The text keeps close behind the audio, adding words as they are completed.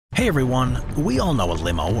Hey everyone, we all know a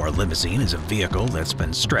limo or limousine is a vehicle that's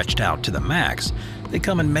been stretched out to the max. They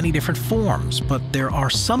come in many different forms, but there are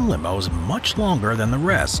some limos much longer than the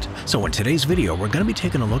rest. So in today's video, we're going to be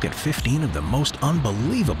taking a look at 15 of the most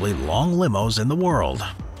unbelievably long limos in the world.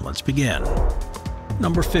 Let's begin.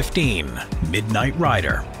 Number 15. Midnight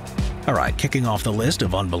Rider. Alright, kicking off the list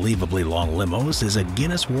of unbelievably long limos is a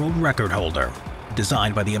Guinness World Record holder.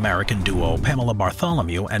 Designed by the American duo Pamela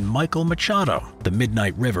Bartholomew and Michael Machado, the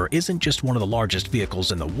Midnight River isn't just one of the largest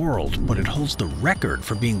vehicles in the world, but it holds the record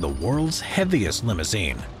for being the world's heaviest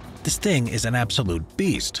limousine. This thing is an absolute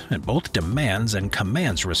beast, and both demands and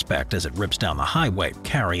commands respect as it rips down the highway,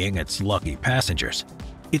 carrying its lucky passengers.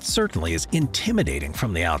 It certainly is intimidating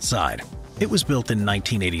from the outside. It was built in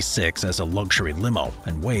 1986 as a luxury limo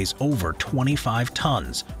and weighs over 25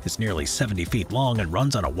 tons. It's nearly 70 feet long and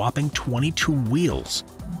runs on a whopping 22 wheels.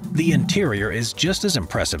 The interior is just as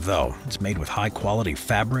impressive though. It's made with high-quality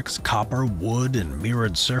fabrics, copper, wood, and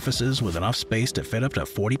mirrored surfaces with enough space to fit up to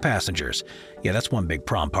 40 passengers. Yeah, that's one big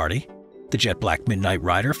prom party. The jet black Midnight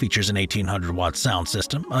Rider features an 1800-watt sound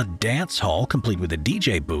system, a dance hall complete with a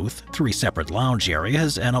DJ booth, 3 separate lounge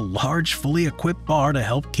areas, and a large, fully equipped bar to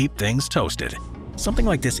help keep things toasted. Something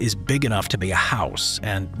like this is big enough to be a house,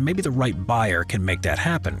 and maybe the right buyer can make that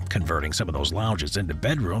happen. Converting some of those lounges into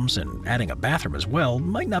bedrooms and adding a bathroom as well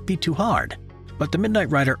might not be too hard. But the Midnight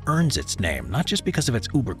Rider earns its name, not just because of its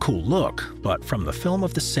uber-cool look, but from the film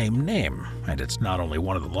of the same name. And it's not only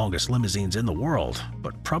one of the longest limousines in the world,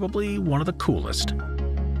 but probably one of the coolest.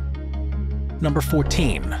 Number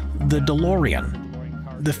 14. The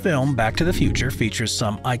DeLorean. The film Back to the Future features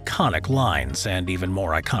some iconic lines and even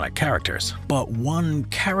more iconic characters. But one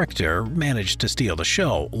character managed to steal the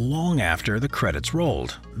show long after the credits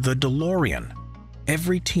rolled: the DeLorean.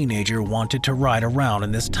 Every teenager wanted to ride around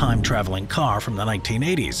in this time-traveling car from the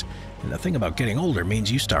 1980s. And the thing about getting older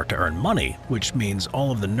means you start to earn money, which means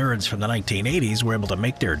all of the nerds from the 1980s were able to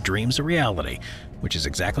make their dreams a reality, which is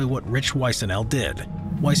exactly what Rich Weissenel did.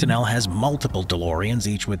 Weissenel has multiple DeLoreans,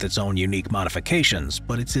 each with its own unique modifications,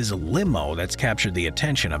 but it's his limo that's captured the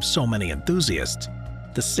attention of so many enthusiasts.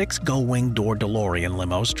 The 6 gull-wing door DeLorean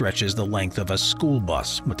limo stretches the length of a school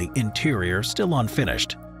bus, with the interior still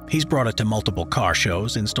unfinished. He's brought it to multiple car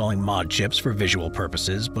shows, installing mod chips for visual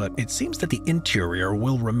purposes, but it seems that the interior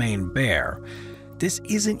will remain bare. This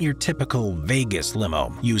isn't your typical Vegas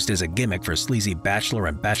limo, used as a gimmick for sleazy bachelor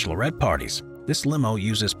and bachelorette parties. This limo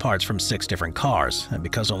uses parts from 6 different cars, and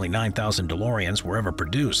because only 9,000 DeLoreans were ever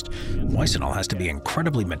produced, Weissenel has to be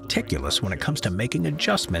incredibly meticulous when it comes to making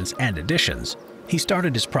adjustments and additions. He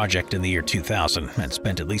started his project in the year 2000 and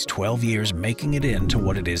spent at least 12 years making it into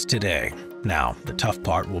what it is today. Now, the tough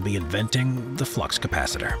part will be inventing the flux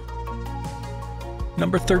capacitor.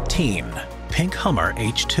 Number 13. Pink Hummer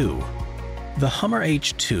H2. The Hummer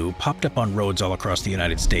H2 popped up on roads all across the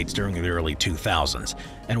United States during the early 2000s,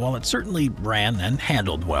 and while it certainly ran and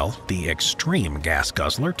handled well, the extreme gas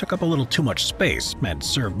guzzler took up a little too much space and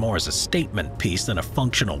served more as a statement piece than a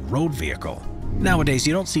functional road vehicle. Nowadays,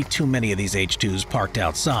 you don't see too many of these H2s parked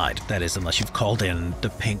outside, that is unless you've called in the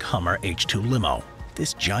Pink Hummer H2 limo.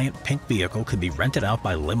 This giant pink vehicle could be rented out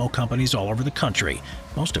by limo companies all over the country,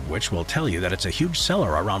 most of which will tell you that it's a huge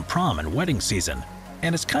seller around prom and wedding season.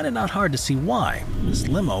 And it's kinda not hard to see why. This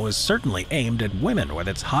limo is certainly aimed at women with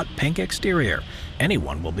its hot pink exterior.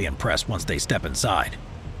 Anyone will be impressed once they step inside.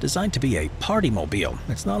 Designed to be a party mobile,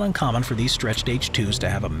 it's not uncommon for these stretched H2s to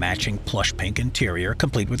have a matching plush pink interior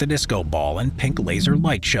complete with a disco ball and pink laser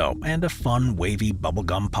light show and a fun wavy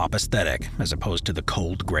bubblegum pop aesthetic, as opposed to the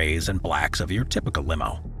cold grays and blacks of your typical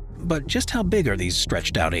limo. But just how big are these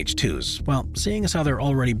stretched out H2s? Well, seeing as how they're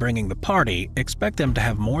already bringing the party, expect them to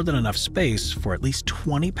have more than enough space for at least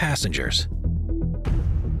 20 passengers.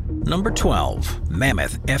 Number 12.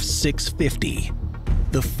 Mammoth F650.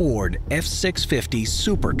 The Ford F650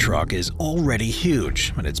 Super Truck is already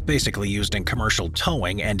huge, and it's basically used in commercial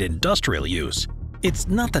towing and industrial use. It's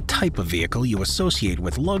not the type of vehicle you associate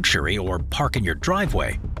with luxury or park in your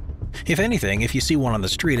driveway. If anything, if you see one on the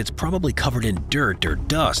street, it's probably covered in dirt or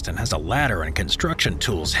dust and has a ladder and construction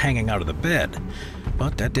tools hanging out of the bed.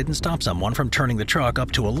 But that didn't stop someone from turning the truck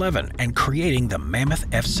up to 11 and creating the Mammoth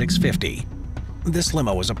F650. This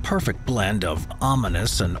limo is a perfect blend of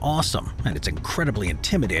ominous and awesome, and it's incredibly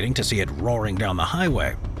intimidating to see it roaring down the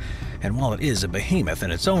highway. And while it is a behemoth in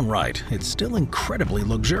its own right, it's still incredibly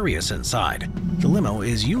luxurious inside. The limo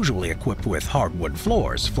is usually equipped with hardwood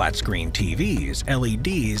floors, flat-screen TVs,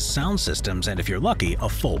 LEDs, sound systems, and if you're lucky, a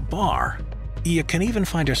full bar. You can even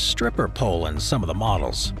find a stripper pole in some of the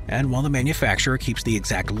models. And while the manufacturer keeps the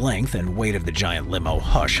exact length and weight of the giant limo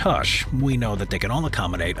hush-hush, we know that they can all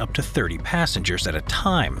accommodate up to 30 passengers at a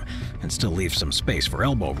time and still leave some space for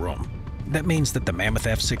elbow room. That means that the Mammoth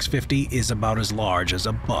F650 is about as large as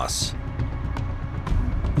a bus.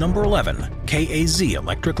 Number 11. KAZ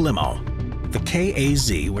Electric Limo. The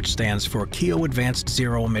KAZ, which stands for Kyo Advanced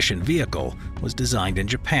Zero Emission Vehicle, was designed in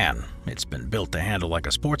Japan. It's been built to handle like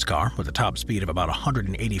a sports car with a top speed of about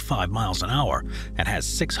 185 miles an hour and has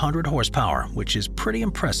 600 horsepower, which is pretty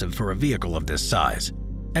impressive for a vehicle of this size.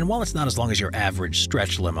 And while it's not as long as your average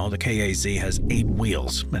stretch limo, the KAZ has 8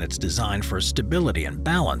 wheels, and it's designed for stability and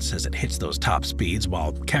balance as it hits those top speeds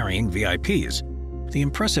while carrying VIPs. The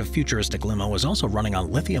impressive futuristic limo is also running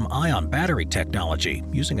on lithium-ion battery technology,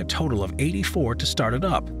 using a total of 84 to start it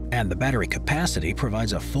up, and the battery capacity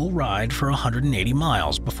provides a full ride for 180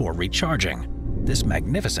 miles before recharging. This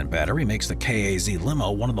magnificent battery makes the KAZ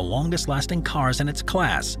limo one of the longest-lasting cars in its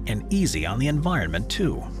class, and easy on the environment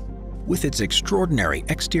too. With its extraordinary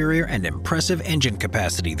exterior and impressive engine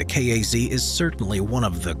capacity, the KAZ is certainly one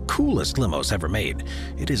of the coolest limos ever made.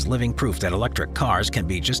 It is living proof that electric cars can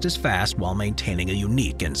be just as fast while maintaining a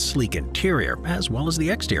unique and sleek interior, as well as the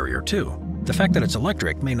exterior too. The fact that it's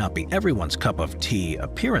electric may not be everyone's cup of tea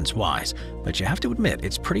appearance-wise, but you have to admit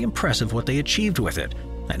it's pretty impressive what they achieved with it.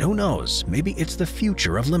 And who knows, maybe it's the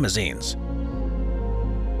future of limousines.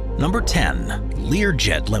 Number 10.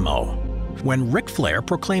 Learjet Limo. When Ric Flair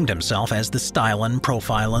proclaimed himself as the stylin',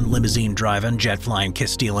 profilin', limousine-drivin', jet-flying,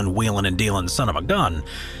 kiss-stealin', wheelin' and dealin' son of a gun,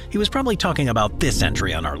 he was probably talking about this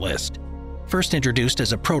entry on our list. First introduced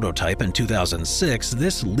as a prototype in 2006,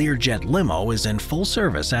 this Learjet limo is in full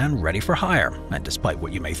service and ready for hire, and despite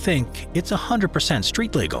what you may think, it's 100%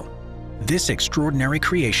 street legal. This extraordinary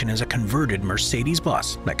creation is a converted Mercedes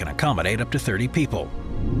bus that can accommodate up to 30 people.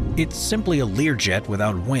 It's simply a Learjet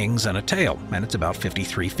without wings and a tail, and it's about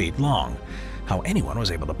 53 feet long. How anyone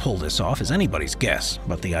was able to pull this off is anybody's guess,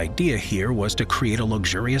 but the idea here was to create a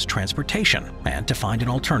luxurious transportation and to find an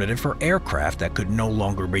alternative for aircraft that could no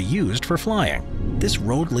longer be used for flying. This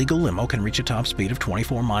road-legal limo can reach a top speed of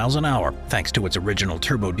 24 miles an hour, thanks to its original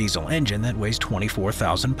turbo diesel engine that weighs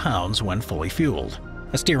 24,000 pounds when fully fueled.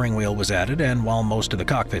 A steering wheel was added, and while most of the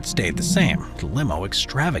cockpit stayed the same, the limo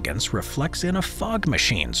extravagance reflects in a fog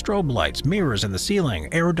machine, strobe lights, mirrors in the ceiling,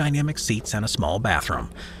 aerodynamic seats, and a small bathroom.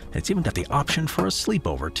 It's even got the option for a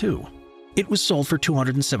sleepover, too. It was sold for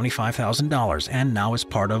 $275,000 and now is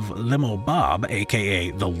part of Limo Bob,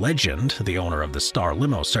 aka The Legend, the owner of the Star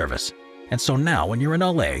Limo service. And so now when you're in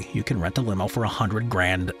LA, you can rent a limo for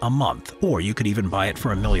 $100,000 a month, or you could even buy it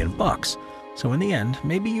for $1 million. So in the end,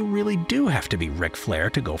 maybe you really do have to be Ric Flair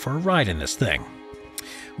to go for a ride in this thing.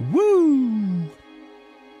 Woo!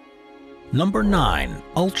 Number 9.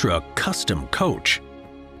 Ultra Custom Coach.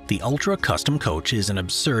 The Ultra Custom Coach is an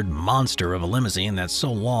absurd monster of a limousine that's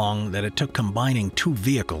so long that it took combining 2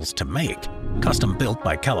 vehicles to make. Custom built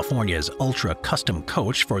by California's Ultra Custom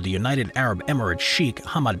Coach for the United Arab Emirates Sheikh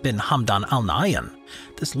Hamad bin Hamdan Al Nahyan,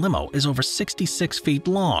 this limo is over 66 feet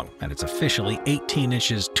long, and it's officially 18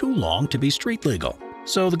 inches too long to be street legal.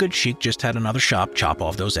 So the good Sheikh just had another shop chop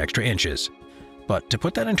off those extra inches. But to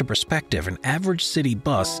put that into perspective, an average city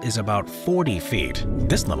bus is about 40 feet.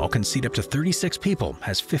 This limo can seat up to 36 people,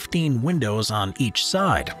 has 15 windows on each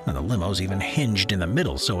side, and the limo's even hinged in the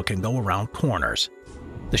middle so it can go around corners.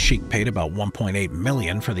 The Sheikh paid about $1.8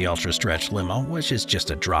 million for the ultra-stretch limo, which is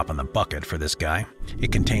just a drop in the bucket for this guy.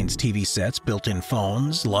 It contains TV sets, built-in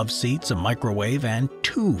phones, love seats, a microwave, and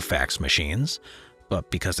 2 fax machines. But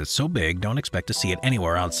because it's so big, don't expect to see it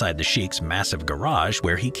anywhere outside the Sheikh's massive garage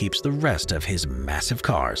where he keeps the rest of his massive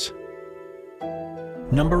cars.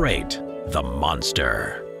 Number 8. The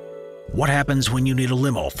Monster. What happens when you need a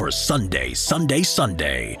limo for Sunday?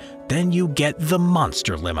 Then you get the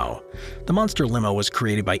Monster Limo. The Monster Limo was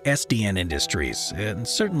created by SDN Industries and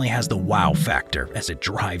certainly has the wow factor as it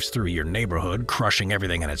drives through your neighborhood, crushing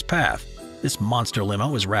everything in its path. This Monster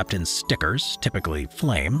Limo is wrapped in stickers, typically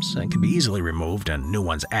flames, and can be easily removed and new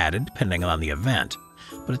ones added depending on the event.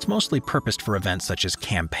 But it's mostly purposed for events such as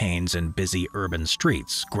campaigns in busy urban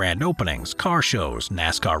streets, grand openings, car shows,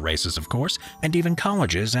 NASCAR races of course, and even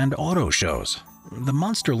colleges and auto shows. The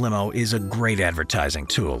Monster Limo is a great advertising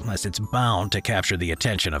tool as it's bound to capture the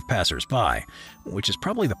attention of passers-by, which is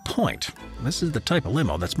probably the point. This is the type of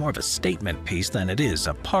limo that's more of a statement piece than it is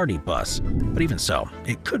a party bus, but even so,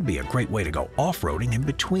 it could be a great way to go off-roading in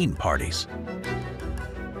between parties.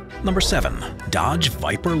 Number 7. Dodge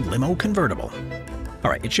Viper Limo Convertible.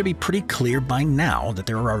 Alright, it should be pretty clear by now that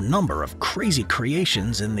there are a number of crazy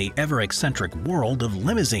creations in the ever-eccentric world of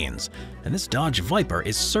limousines, and this Dodge Viper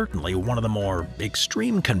is certainly one of the more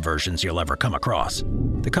extreme conversions you'll ever come across.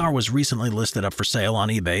 The car was recently listed up for sale on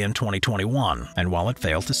eBay in 2021, and while it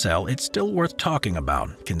failed to sell, it's still worth talking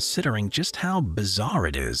about, considering just how bizarre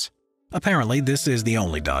it is. Apparently, this is the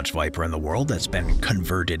only Dodge Viper in the world that's been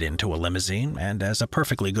converted into a limousine, and as a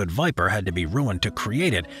perfectly good Viper had to be ruined to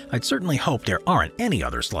create it, I'd certainly hope there aren't any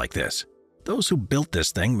others like this. Those who built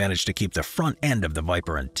this thing managed to keep the front end of the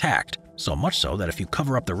Viper intact, so much so that if you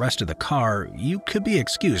cover up the rest of the car, you could be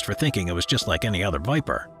excused for thinking it was just like any other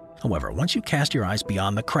Viper. However, once you cast your eyes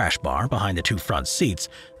beyond the crash bar behind the two front seats,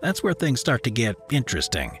 that's where things start to get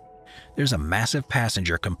interesting. There's a massive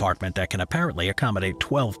passenger compartment that can apparently accommodate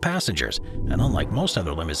 12 passengers, and unlike most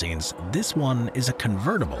other limousines, this one is a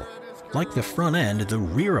convertible. Like the front end, the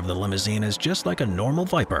rear of the limousine is just like a normal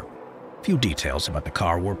Viper. Few details about the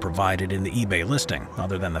car were provided in the eBay listing,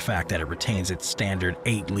 other than the fact that it retains its standard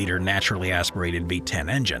 8-liter naturally aspirated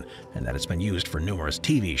V10 engine, and that it's been used for numerous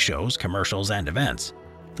TV shows, commercials, and events.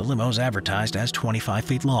 The limo's advertised as 25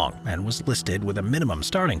 feet long and was listed with a minimum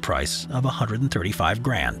starting price of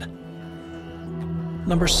 $135,000.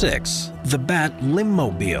 Number 6. The Bat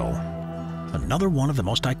Limobile. Another one of the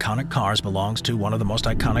most iconic cars belongs to one of the most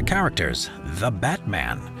iconic characters, the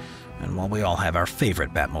Batman. And while we all have our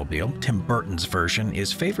favorite Batmobile, Tim Burton's version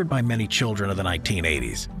is favored by many children of the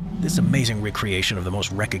 1980s. This amazing recreation of the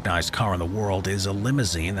most recognized car in the world is a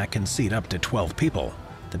limousine that can seat up to 12 people.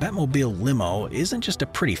 The Batmobile Limo isn't just a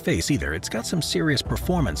pretty face either, it's got some serious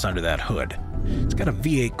performance under that hood. It's got a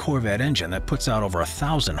V8 Corvette engine that puts out over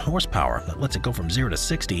 1,000 horsepower that lets it go from 0 to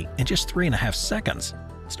 60 in just 3.5 seconds.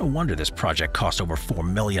 It's no wonder this project cost over $4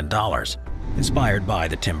 million. Inspired by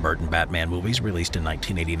the Tim Burton Batman movies released in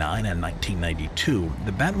 1989 and 1992,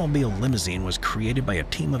 the Batmobile limousine was created by a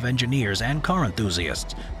team of engineers and car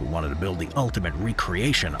enthusiasts who wanted to build the ultimate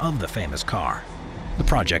recreation of the famous car. The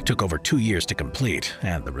project took over 2 years to complete,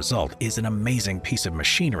 and the result is an amazing piece of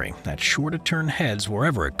machinery that's sure to turn heads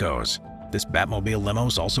wherever it goes. This Batmobile limo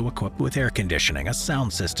is also equipped with air conditioning, a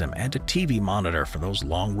sound system, and a TV monitor for those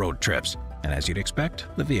long road trips. And as you'd expect,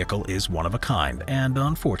 the vehicle is one of a kind and,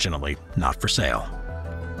 unfortunately, not for sale.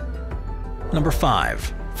 Number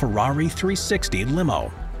 5. Ferrari 360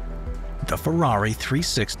 Limo. The Ferrari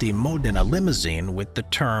 360 Modena limousine, with the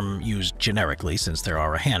term used generically since there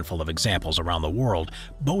are a handful of examples around the world,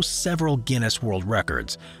 boasts several Guinness World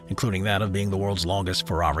Records, including that of being the world's longest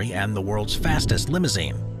Ferrari and the world's fastest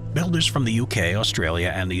limousine. Builders from the UK,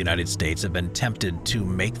 Australia, and the United States have been tempted to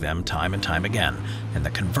make them time and time again, and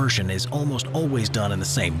the conversion is almost always done in the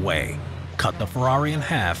same way. Cut the Ferrari in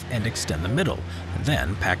half and extend the middle,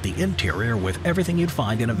 then pack the interior with everything you'd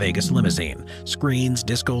find in a Vegas limousine: screens,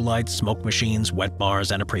 disco lights, smoke machines, wet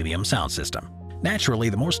bars, and a premium sound system. Naturally,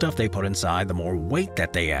 the more stuff they put inside, the more weight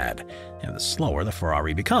that they add, and the slower the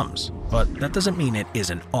Ferrari becomes. But that doesn't mean it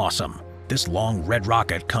isn't awesome. This long red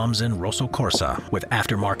rocket comes in Rosso Corsa with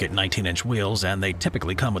aftermarket 19-inch wheels, and they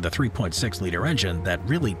typically come with a 3.6-liter engine that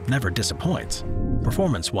really never disappoints.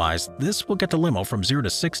 Performance-wise, this will get the limo from 0 to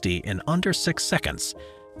 60 in under 6 seconds.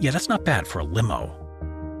 Yeah, that's not bad for a limo.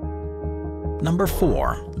 Number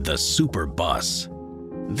 4. The Super Bus.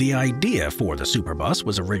 The idea for the Super Bus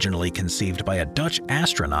was originally conceived by a Dutch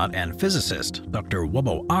astronaut and physicist, Dr.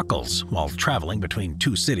 Wubbo Ockels, while traveling between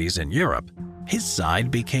 2 cities in Europe. His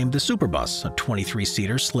side became the Superbus, a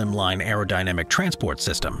 23-seater slimline aerodynamic transport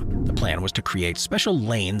system. The plan was to create special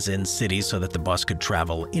lanes in cities so that the bus could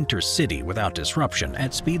travel intercity without disruption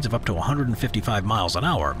at speeds of up to 155 miles an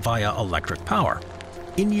hour via electric power.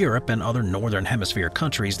 In Europe and other Northern Hemisphere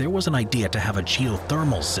countries, there was an idea to have a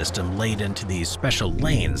geothermal system laid into these special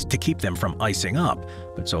lanes to keep them from icing up,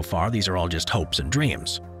 but so far these are all just hopes and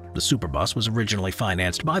dreams. The Superbus was originally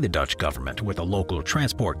financed by the Dutch government with a local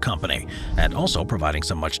transport company, and also providing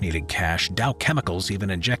some much-needed cash, Dow Chemicals even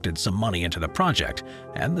injected some money into the project,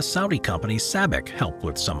 and the Saudi company SABIC helped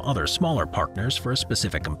with some other smaller partners for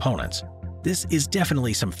specific components. This is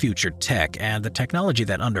definitely some future tech, and the technology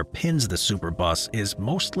that underpins the Superbus is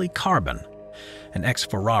mostly carbon. An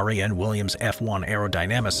ex-Ferrari and Williams F1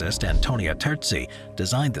 aerodynamicist, Antonia Terzi,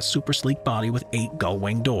 designed the super sleek body with 8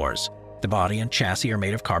 gull-wing doors. The body and chassis are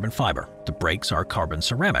made of carbon fiber, the brakes are carbon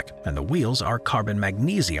ceramic, and the wheels are carbon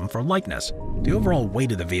magnesium for lightness. The overall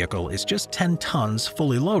weight of the vehicle is just 10 tons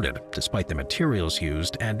fully loaded, despite the materials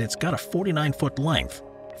used, and it's got a 49-foot length.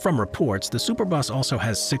 From reports, the Superbus also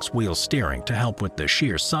has 6-wheel steering to help with the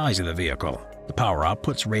sheer size of the vehicle. The power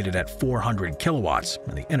output's rated at 400 kilowatts,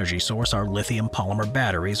 and the energy source are lithium polymer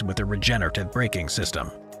batteries with a regenerative braking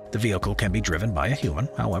system. The vehicle can be driven by a human,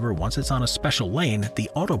 however, once it's on a special lane, the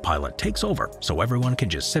autopilot takes over, so everyone can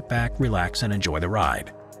just sit back, relax, and enjoy the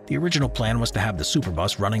ride. The original plan was to have the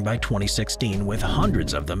Superbus running by 2016 with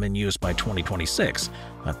hundreds of them in use by 2026,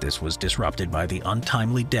 but this was disrupted by the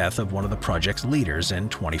untimely death of one of the project's leaders in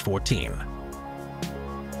 2014.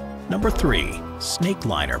 Number 3.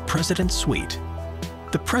 Snakeliner President's Suite.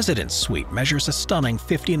 The President's Suite measures a stunning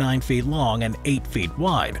 59 feet long and 8 feet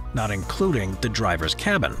wide, not including the driver's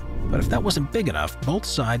cabin. But if that wasn't big enough, both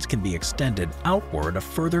sides can be extended outward a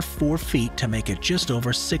further 4 feet to make it just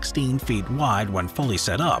over 16 feet wide when fully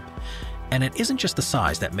set up. And it isn't just the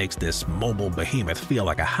size that makes this mobile behemoth feel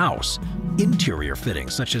like a house. Interior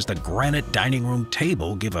fittings such as the granite dining room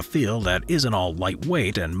table give a feel that isn't all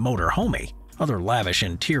lightweight and motor-homey. Other lavish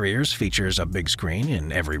interiors features a big screen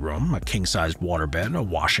in every room, a king-sized waterbed, a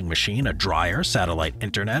washing machine, a dryer, satellite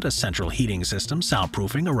internet, a central heating system,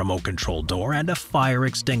 soundproofing, a remote control door, and a fire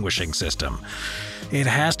extinguishing system. It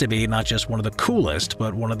has to be not just one of the coolest,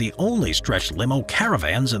 but one of the only stretched limo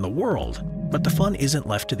caravans in the world. But the fun isn't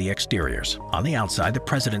left to the exteriors. On the outside, the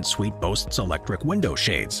President's Suite boasts electric window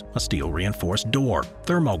shades, a steel-reinforced door,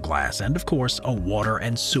 thermoglass, and of course, a water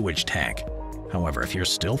and sewage tank. However, if you're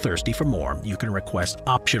still thirsty for more, you can request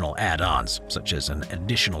optional add-ons, such as an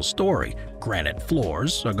additional story, granite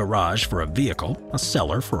floors, a garage for a vehicle, a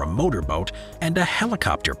cellar for a motorboat, and a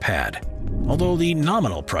helicopter pad. Although the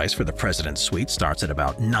nominal price for the President's Suite starts at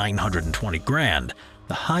about $920,000,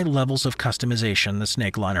 the high levels of customization the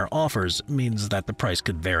Snakeliner offers means that the price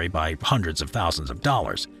could vary by hundreds of thousands of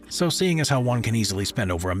dollars. So seeing as how one can easily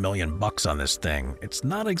spend over $1 million on this thing, it's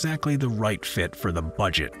not exactly the right fit for the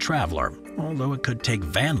budget traveler, although it could take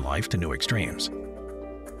van life to new extremes.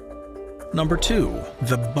 Number 2.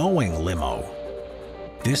 The Boeing Limo.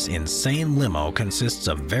 This insane limo consists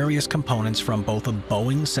of various components from both a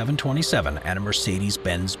Boeing 727 and a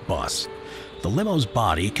Mercedes-Benz bus. The limo's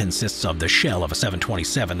body consists of the shell of a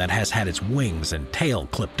 727 that has had its wings and tail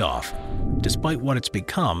clipped off. Despite what it's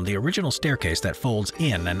become, the original staircase that folds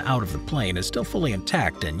in and out of the plane is still fully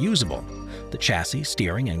intact and usable. The chassis,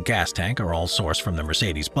 steering, and gas tank are all sourced from the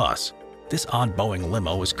Mercedes bus. This odd Boeing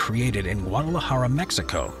limo was created in Guadalajara,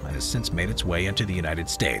 Mexico, and has since made its way into the United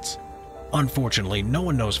States. Unfortunately, no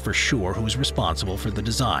one knows for sure who's responsible for the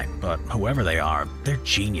design, but whoever they are, they're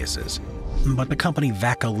geniuses. But the company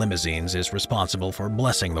Vaca Limousines is responsible for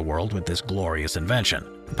blessing the world with this glorious invention.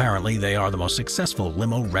 Apparently, they are the most successful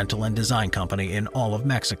limo rental and design company in all of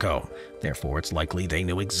Mexico. Therefore, it's likely they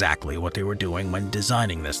knew exactly what they were doing when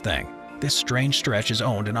designing this thing. This strange stretch is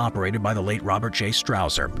owned and operated by the late Robert J.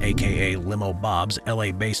 Strausser, aka Limo Bob's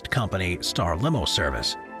LA-based company Star Limo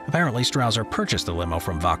Service. Apparently, Strausser purchased the limo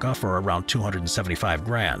from Vaca for around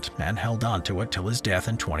 $275,000 and held on to it till his death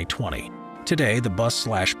in 2020. Today, the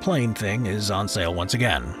bus/plane thing is on sale once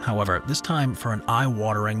again, however, this time for an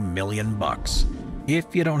eye-watering $1 million.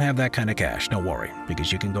 If you don't have that kind of cash, don't worry,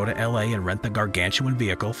 because you can go to LA and rent the gargantuan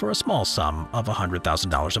vehicle for a small sum of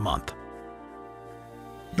 $100,000 a month.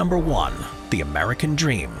 Number 1. The American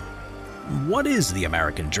Dream. What is the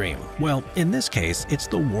American Dream? Well, in this case, it's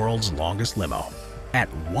the world's longest limo. At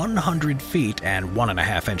 100 feet and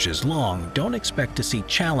 1.5 inches long, don't expect to see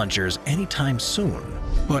challengers anytime soon.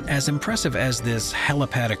 But as impressive as this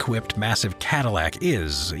helipad-equipped massive Cadillac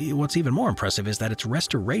is, what's even more impressive is that its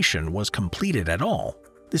restoration was completed at all.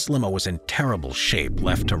 This limo was in terrible shape,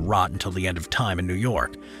 left to rot until the end of time in New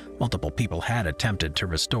York. Multiple people had attempted to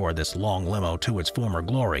restore this long limo to its former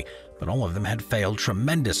glory, but all of them had failed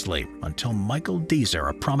tremendously until Michael Deezer,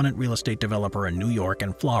 a prominent real estate developer in New York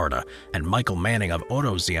and Florida, and Michael Manning of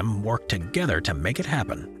AutoZeum worked together to make it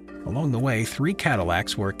happen. Along the way, 3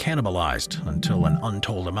 Cadillacs were cannibalized until an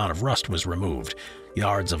untold amount of rust was removed.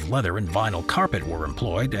 Yards of leather and vinyl carpet were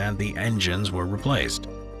employed, and the engines were replaced.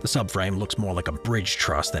 The subframe looks more like a bridge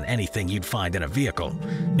truss than anything you'd find in a vehicle.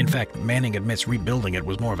 In fact, Manning admits rebuilding it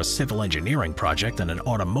was more of a civil engineering project than an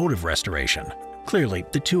automotive restoration. Clearly,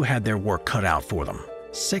 the two had their work cut out for them.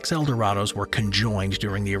 6 Eldorados were conjoined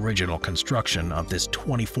during the original construction of this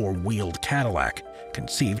 24-wheeled Cadillac,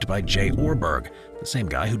 conceived by J. Orberg, the same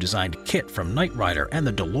guy who designed KITT from Knight Rider and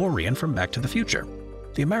the DeLorean from Back to the Future.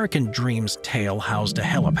 The American Dream's tail housed a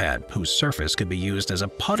helipad whose surface could be used as a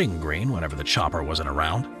putting green whenever the chopper wasn't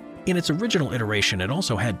around. In its original iteration, it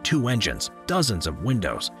also had 2 engines, dozens of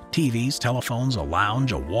windows, TVs, telephones, a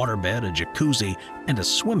lounge, a waterbed, a jacuzzi, and a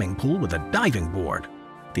swimming pool with a diving board.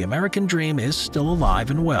 The American Dream is still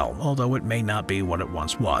alive and well, although it may not be what it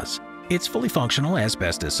once was. It's fully functional as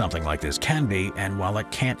best as something like this can be, and while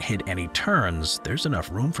it can't hit any turns, there's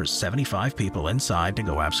enough room for 75 people inside to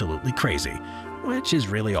go absolutely crazy, which is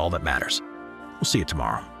really all that matters. We'll see you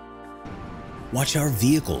tomorrow. Watch our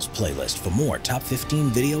Vehicles playlist for more top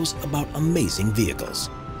 15 videos about amazing vehicles.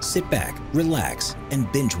 Sit back, relax, and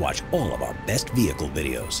binge watch all of our best vehicle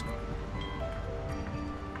videos.